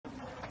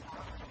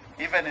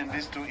Even in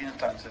these two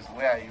instances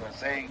where you are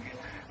saying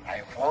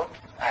I fought,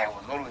 I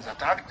was always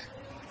attacked.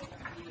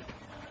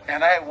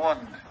 And I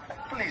warned,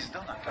 please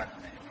don't attack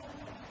me.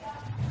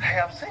 I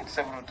have said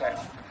several times,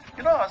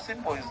 you know, our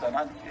symbol is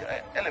an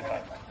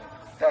elephant.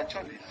 They are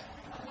cholis.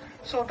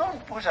 So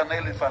don't push an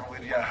elephant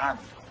with your hand.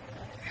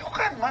 You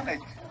can't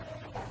manage.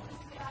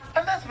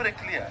 And that's very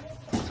clear.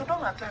 So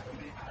don't attack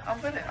me. I'm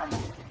very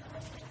humble.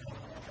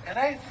 And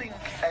I think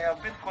I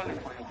have been calling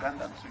for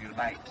Ugandans to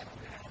unite.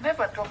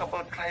 Never talk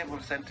about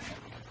tribal sentiment.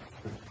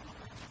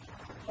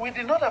 We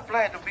did not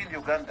apply to be in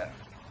Uganda.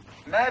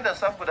 Neither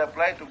some would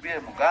apply to be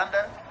a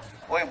Muganda,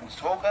 or a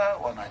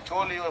Musoga, or an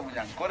Acholi, or a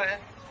Munyankore.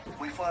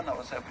 We found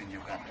ourselves in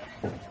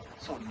Uganda.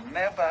 So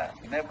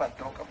never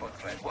talk about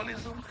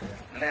tribalism.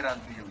 Let us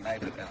be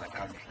united as a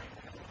country.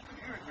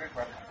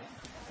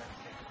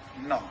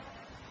 No.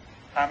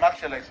 I'm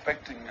actually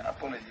expecting an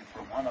apology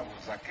from Honorable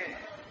Zaake,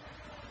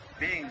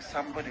 being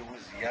somebody who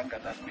is younger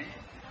than me.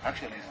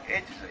 Actually, his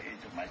age is the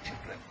age of my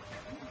children.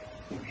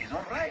 He's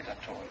not right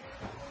at all.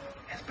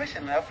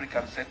 Especially in an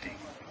African setting,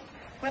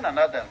 when an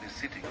adult is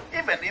sitting,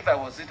 even if I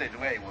was seated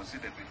where he was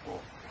seated before,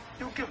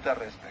 you give that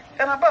respect.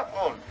 And above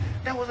all,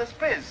 there was a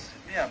space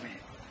near me.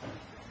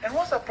 And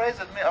what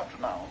surprises me up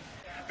to now,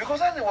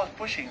 because as he was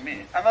pushing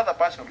me, another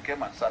person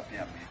came and sat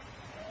near me.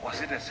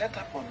 Was it a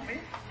setup on me?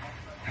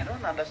 I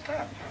don't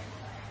understand.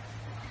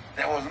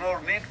 There was no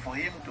need for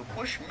him to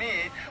push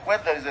me when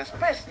there is a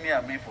space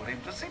near me for him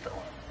to sit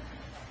on.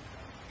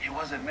 It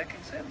wasn't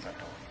making sense at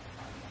all.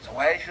 So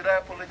why should I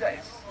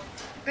apologize?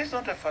 This is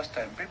not the first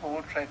time. People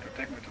who try to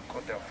take me to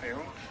court, they have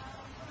failed,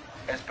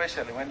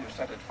 especially when you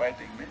started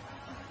fighting me.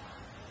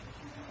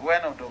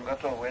 When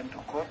Odongato went to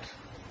court,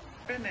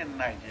 been in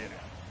Nigeria.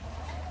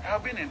 I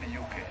have been in the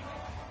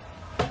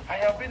UK. I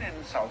have been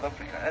in South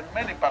Africa and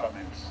many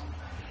parliaments.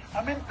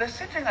 I mean, the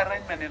sitting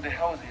arrangement in the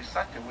House is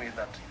such a way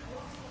that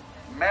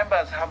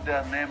members have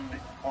their name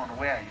on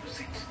where you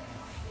sit.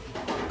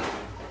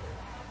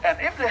 And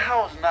if the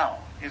House now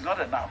is not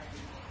enough,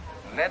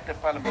 let the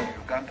Parliament of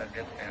Uganda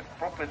get a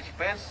proper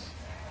space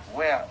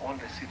where all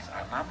the seats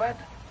are numbered,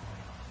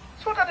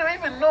 so that they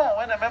even know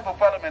when a member of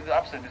Parliament is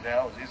absent in the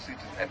House, his seat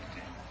is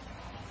empty.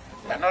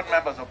 And not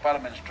members of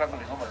Parliament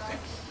struggling over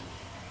seats.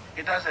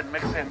 It doesn't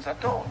make sense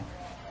at all.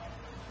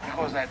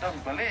 Because I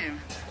don't believe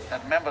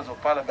that members of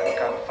Parliament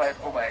can fight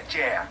over a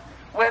chair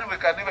when we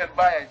can even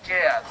buy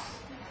chairs.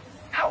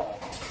 How?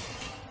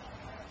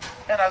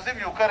 And as if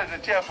you carry the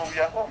chair from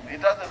your home.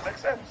 It doesn't make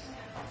sense.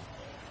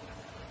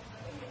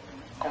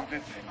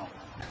 Completely no.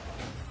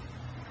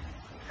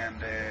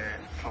 And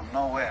from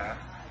nowhere,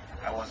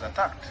 I was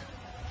attacked.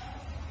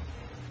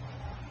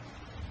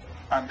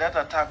 And that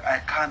attack I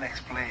can't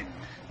explain.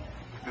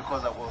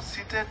 Because I was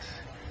seated,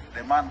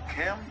 the man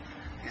came,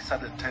 he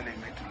started telling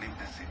me to leave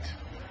the seat.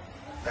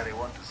 That I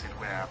want to sit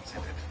where I'm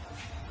seated.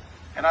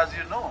 And as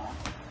you know,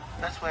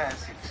 that's where I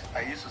sit.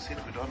 I used to sit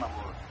with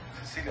Honorable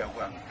Cecilia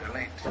Wang, the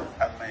late,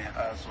 and may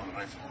her soul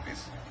rest in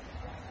peace.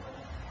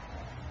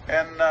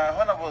 And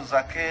Honorable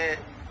Zaake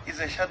is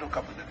a shadow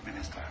cabinet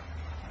minister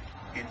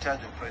in charge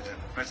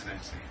of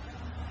presidency.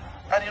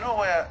 And you know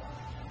where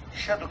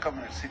shadow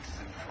cabinet sits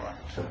in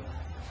front.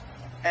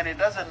 And it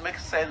doesn't make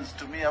sense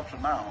to me up to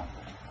now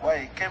why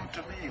he came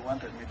to me, he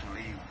wanted me to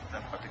leave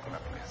that particular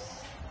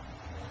place.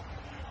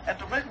 And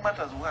to make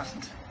matters worse,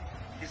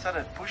 he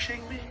started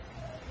pushing me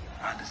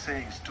and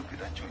saying stupid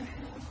actually.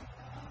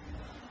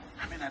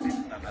 I mean, I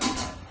didn't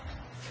understand.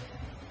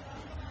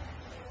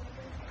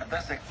 And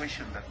that's a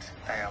question that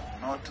I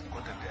have not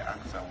gotten the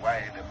answer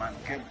why the man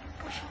came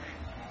to push me.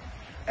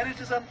 And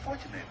it is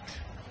unfortunate.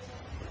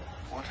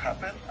 What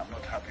happened, I'm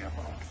not happy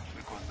about,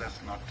 because that's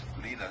not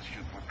leaders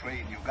should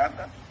portray in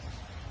Uganda.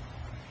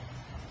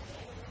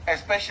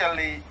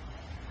 Especially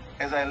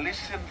as I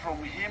listened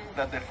from him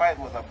that the fight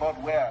was about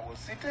where I was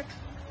seated.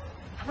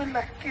 I mean,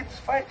 like kids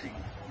fighting,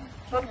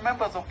 not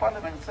members of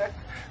Parliament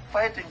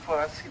fighting for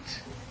a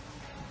seat.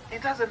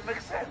 It doesn't make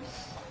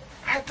sense.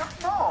 I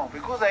don't know,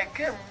 because I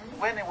came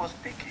when he was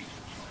speaking.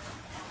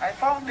 I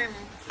found him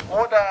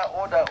order.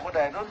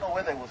 I don't know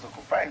whether he was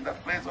occupying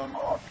that place or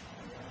not.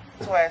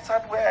 So I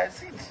sat where I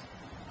sit.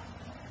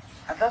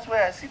 And that's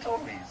where I sit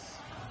always.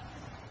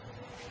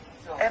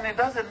 And it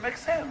doesn't make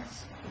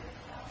sense.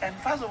 And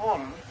first of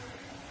all,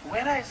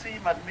 when I see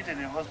him admitted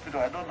in hospital,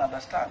 I don't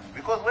understand.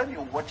 Because when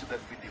you watch that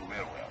video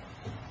very well,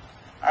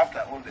 after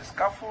all the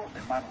scuffle,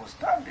 the man was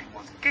standing,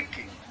 was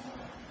kicking.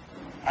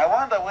 I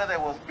wonder whether he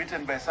was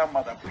beaten by some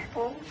other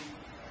people,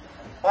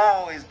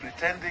 or is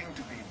pretending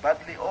to be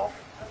badly off.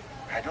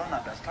 I don't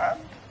understand.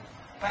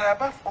 But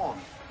above all,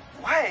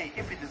 why,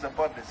 if it is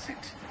about the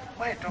seat,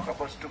 why talk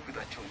about stupid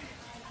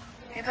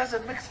Acholi? It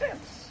doesn't make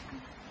sense.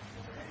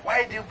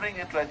 Why do you bring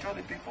it to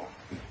Acholi people?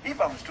 If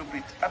I'm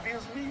stupid,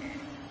 abuse me.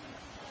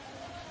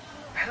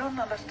 I don't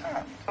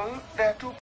understand. So there are two